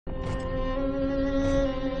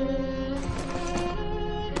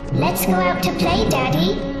Let's go out to play,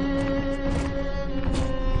 Daddy.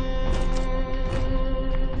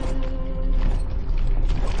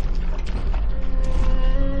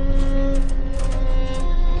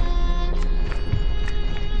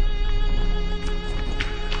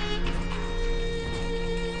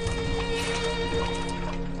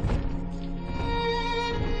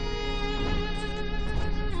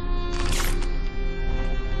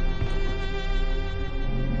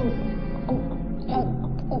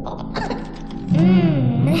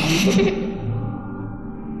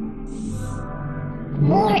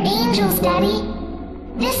 More angels, Daddy.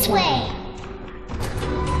 This way.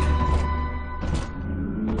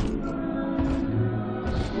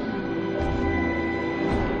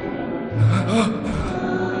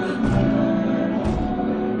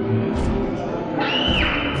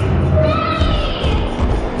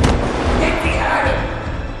 Get behind him!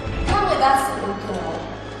 Come with us, little girl.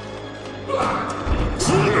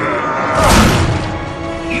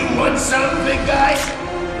 You want some, big guy?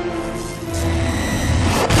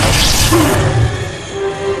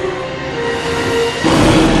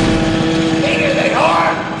 Bigger than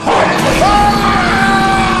hard! Harder than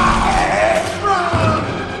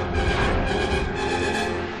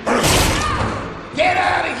Get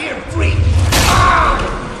out of here, freak!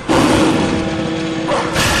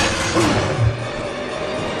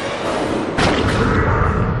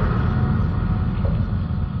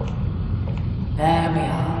 There we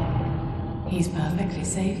are. He's perfectly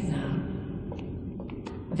safe now.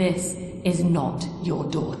 This is not your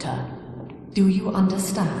daughter. Do you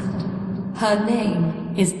understand? Her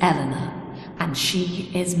name is Eleanor, and she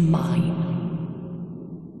is mine.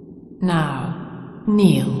 Now,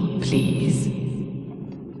 kneel, please.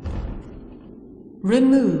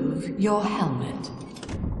 Remove your helmet.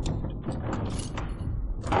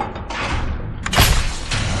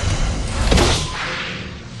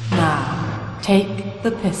 Now, take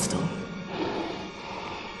the pistol.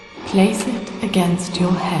 Place it against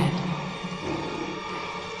your head.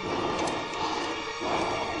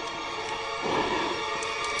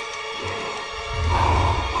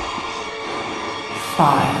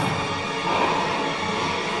 Fire.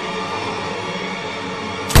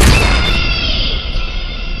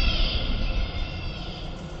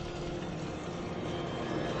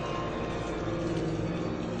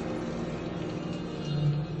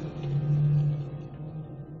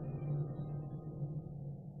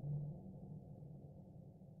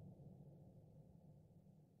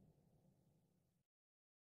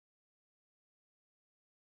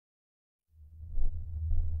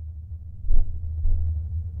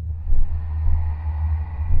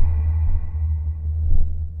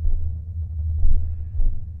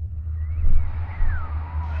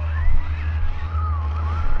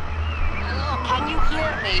 Can you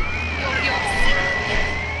hear me? You're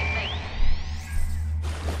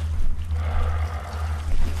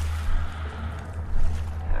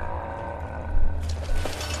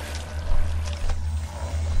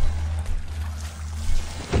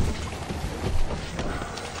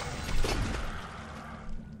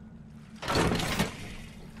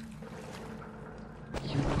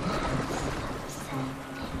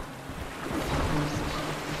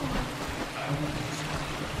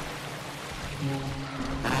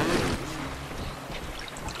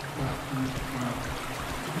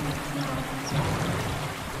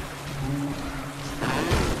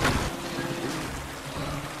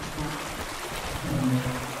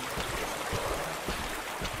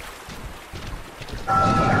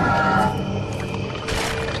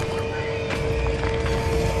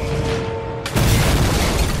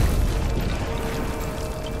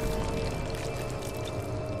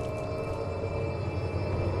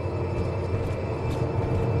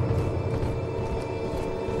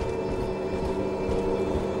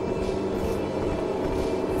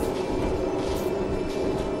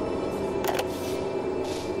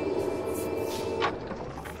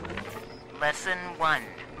Lesson 1,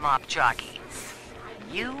 Mop Jockeys.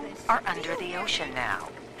 You are under the ocean now.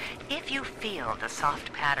 If you feel the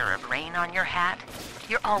soft patter of rain on your hat,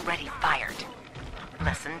 you're already fired.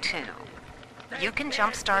 Lesson 2. You can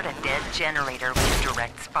jumpstart a dead generator with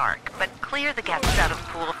direct spark, but clear the guests out of the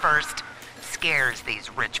pool first. Scares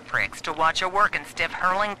these rich pricks to watch a working stiff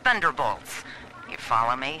hurling thunderbolts. You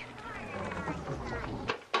follow me?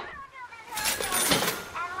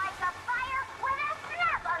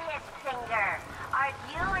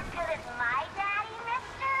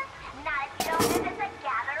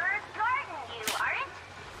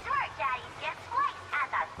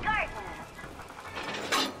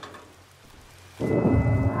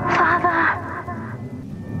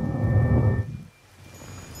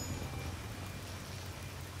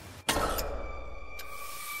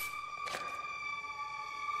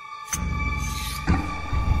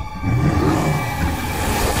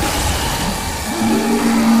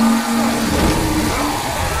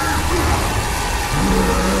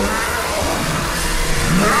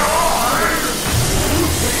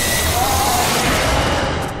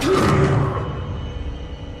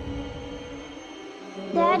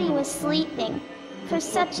 for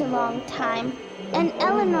such a long time, and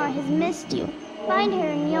Eleanor has missed you. Find her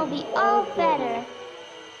and you'll be all better.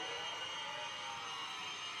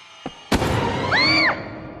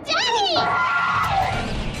 Daddy!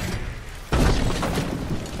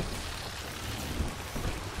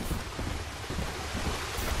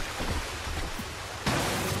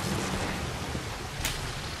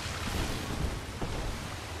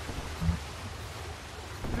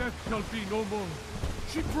 Death shall be no more.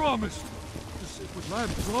 She promised. The sacred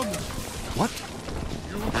land promised. What?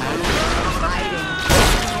 You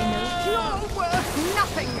You're worth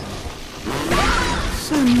nothing!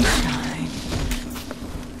 Sunshine.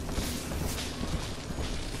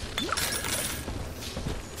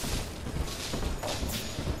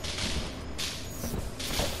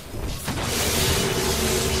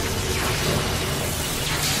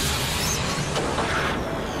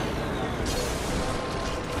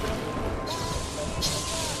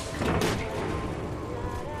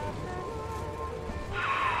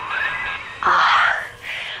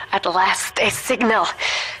 At last, a signal.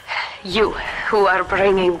 You, who are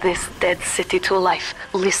bringing this dead city to life,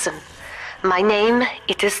 listen. My name,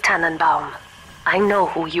 it is Tannenbaum. I know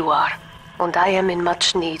who you are, and I am in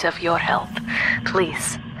much need of your help.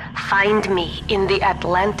 Please, find me in the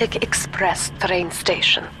Atlantic Express train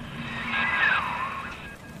station.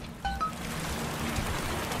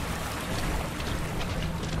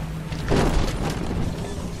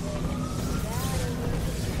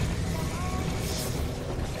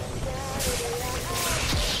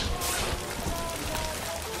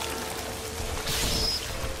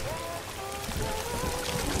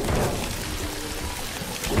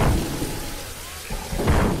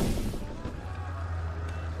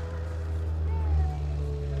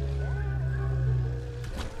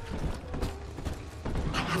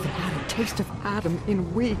 Taste of Adam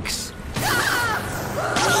in weeks.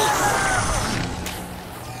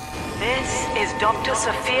 This is Dr.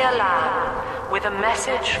 Sophia Lamb with a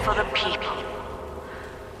message for the people.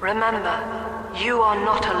 Remember, you are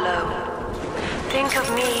not alone. Think of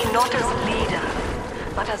me not as leader,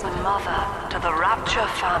 but as mother to the Rapture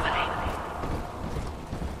family.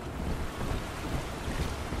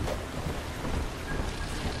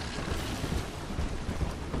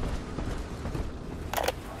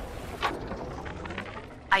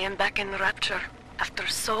 I am back in Rapture after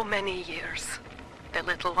so many years. The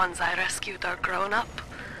little ones I rescued are grown up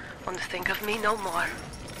and think of me no more.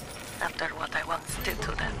 After what I once did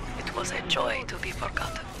to them, it was a joy to be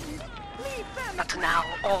forgotten. But now,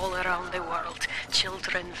 all around the world,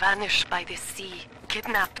 children vanish by the sea,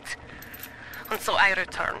 kidnapped. And so I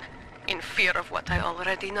return, in fear of what I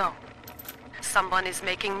already know. Someone is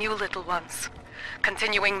making new little ones,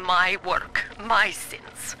 continuing my work, my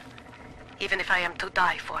sins. Even if I am to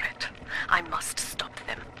die for it, I must stop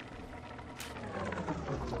them.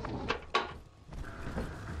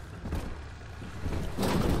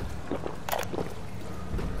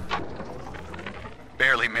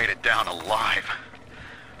 Barely made it down alive.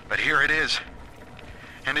 But here it is.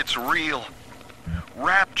 And it's real.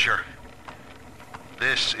 Rapture.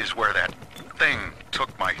 This is where that thing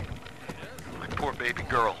took my poor baby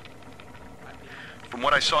girl. From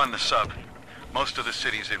what I saw in the sub, most of the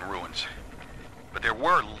city's in ruins. But there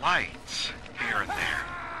were lights here and there,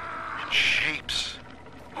 and shapes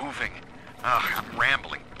moving. I'm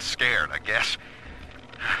rambling, scared, I guess.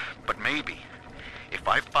 But maybe, if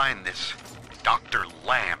I find this Dr.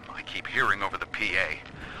 Lamb I keep hearing over the PA,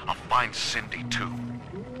 I'll find Cindy too.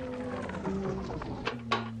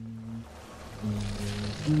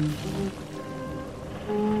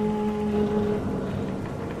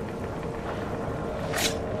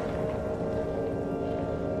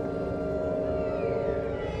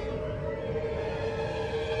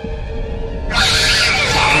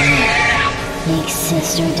 Big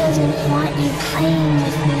sister doesn't want you playing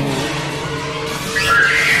with me.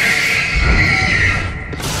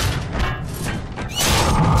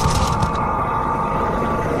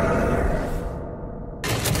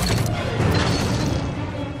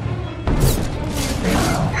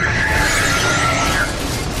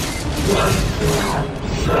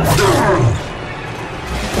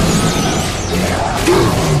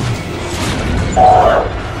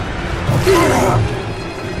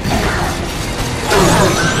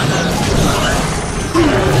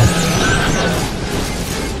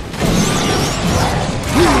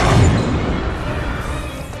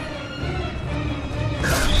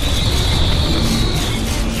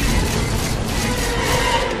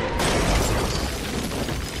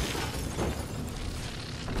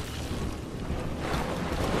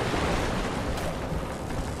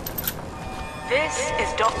 This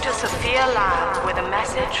is Dr. Sophia Lamb with a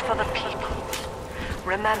message for the people.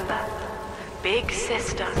 Remember, Big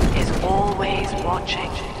Sister is always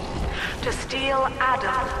watching. To steal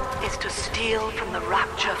Adam is to steal from the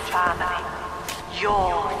Rapture family.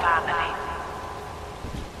 Your family.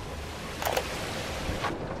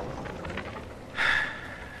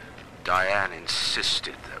 Diane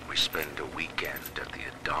insisted that we spend a weekend at the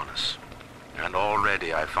Adonis. And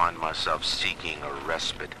already I find myself seeking a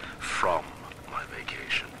respite from my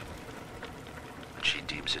vacation. But she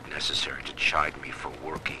deems it necessary to chide me for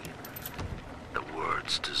working. The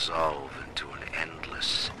words dissolve into an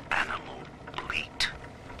endless animal bleat.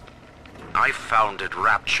 I founded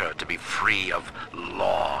Rapture to be free of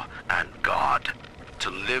law and God,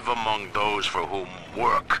 to live among those for whom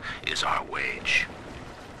work is our wage.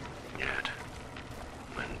 Yet,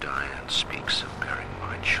 when Diane speaks of bearing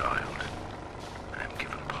my child, I am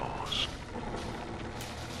given pause.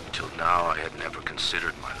 Till now I had never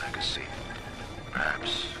considered my legacy.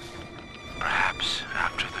 Perhaps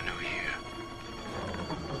after the new year.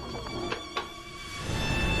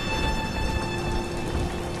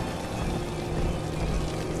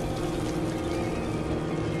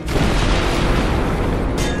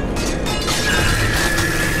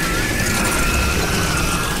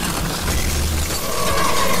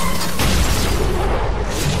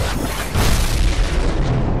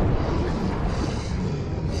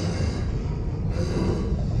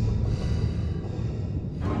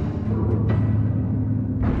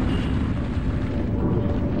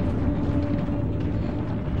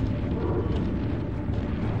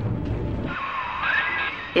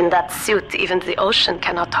 In that suit, even the ocean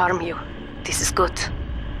cannot harm you. This is good.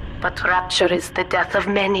 But Rapture is the death of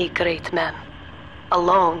many great men.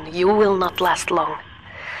 Alone, you will not last long.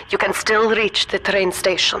 You can still reach the train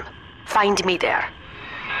station. Find me there.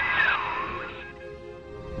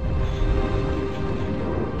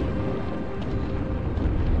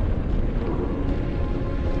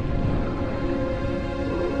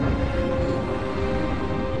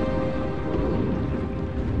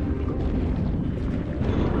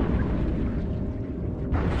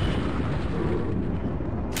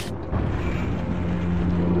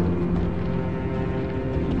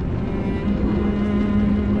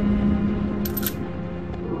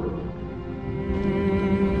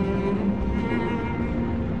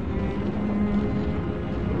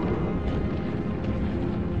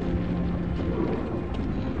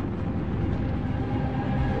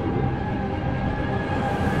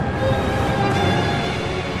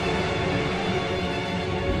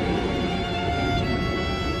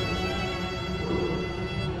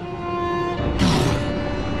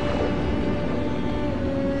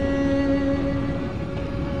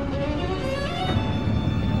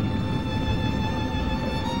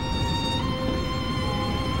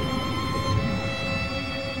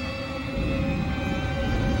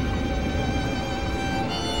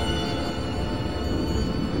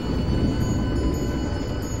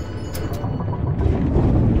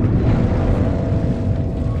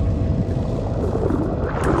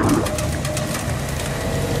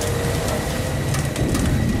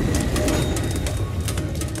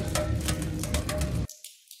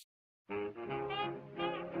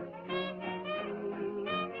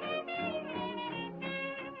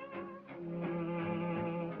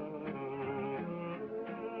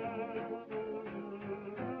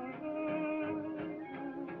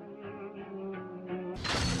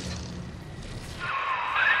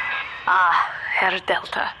 Ah, Herr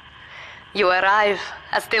Delta. You arrive,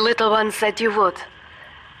 as the little one said you would.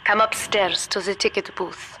 Come upstairs to the ticket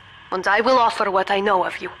booth, and I will offer what I know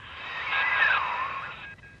of you.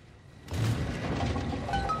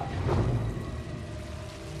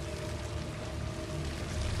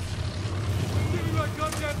 Give me my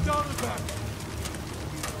goddamn dollar back!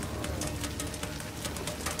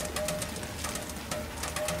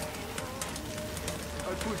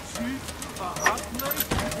 I put cheese, a hot plate,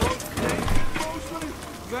 roast steak, mostly,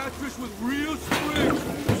 mattress with real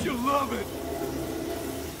springs. You'll love it.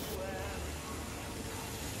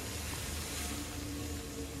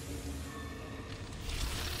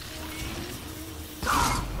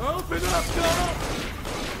 Open up, Donna!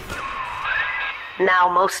 Now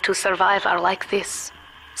most who survive are like this.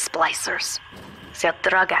 Splicers. They're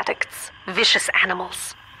drug addicts. Vicious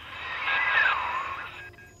animals.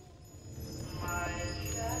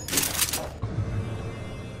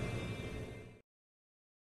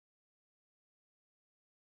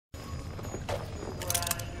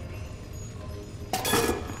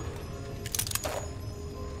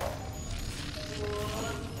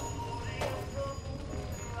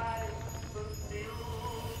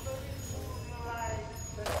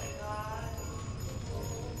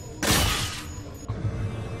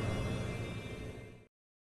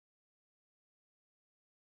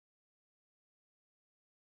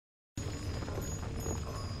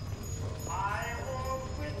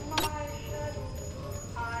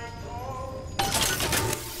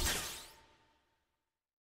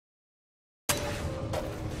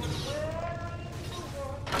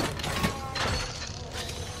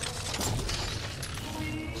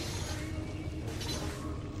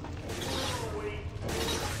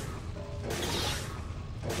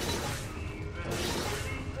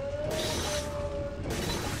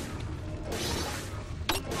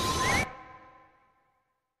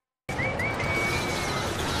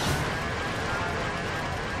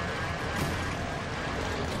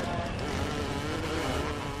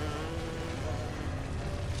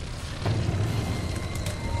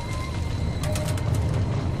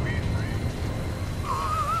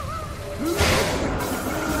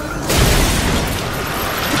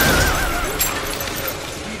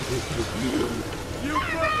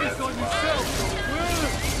 this on yourself, will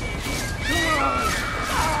it? Come on!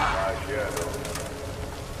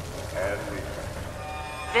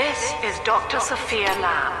 This is Dr. Sophia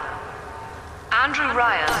Lamb. Andrew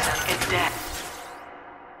Ryan is dead.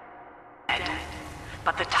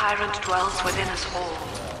 But the tyrant dwells within us all.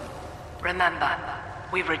 Remember,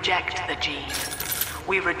 we reject the gene.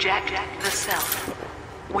 We reject the self.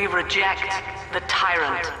 We reject the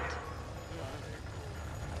tyrant.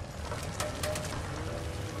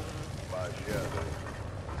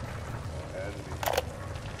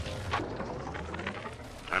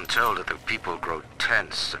 I'm told that the people grow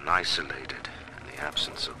tense and isolated in the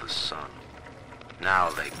absence of the sun. Now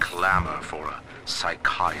they clamor for a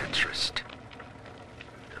psychiatrist.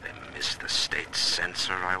 Do they miss the state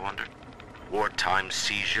censor, I wonder? Wartime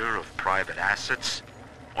seizure of private assets?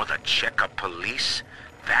 Or the checkup police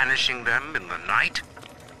vanishing them in the night?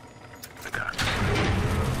 God,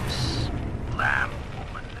 this Lamb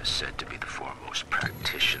woman is said to be the foremost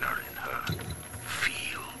practitioner in her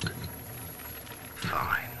field.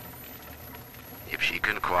 Fine. If she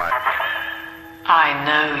can quiet... I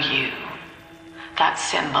know you. That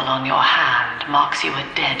symbol on your hand marks you a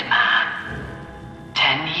dead man.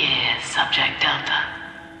 10 years, Subject Delta,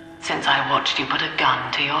 since I watched you put a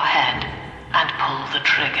gun to your head and pull the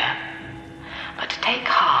trigger. But take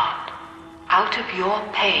heart. Out of your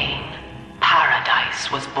pain,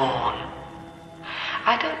 paradise was born.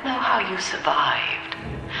 I don't know how you survived,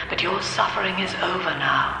 but your suffering is over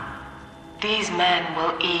now. These men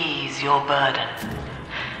will ease your burden.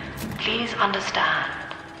 Please understand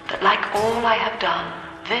that like all I have done,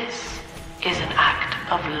 this is an act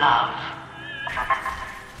of love.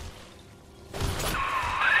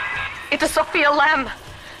 It is Sophia Lamb.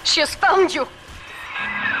 She has found you.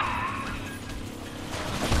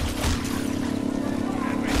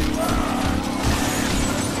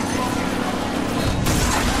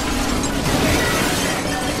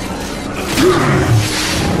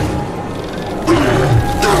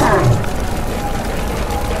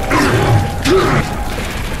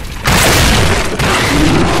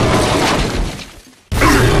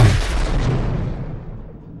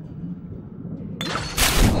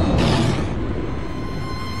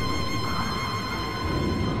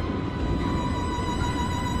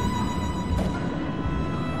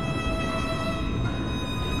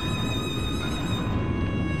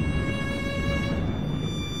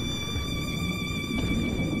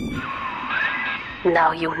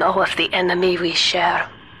 Now you know of the enemy we share,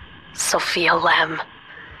 Sophia Lamb.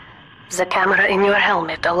 The camera in your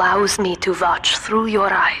helmet allows me to watch through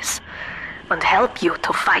your eyes and help you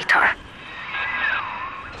to fight her.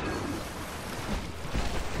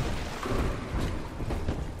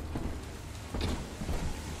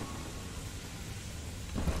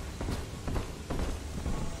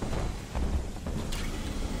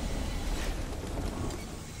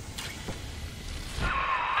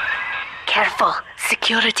 Careful,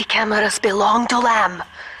 security cameras belong to Lamb.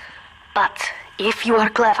 But if you are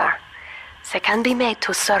clever, they can be made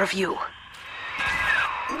to serve you.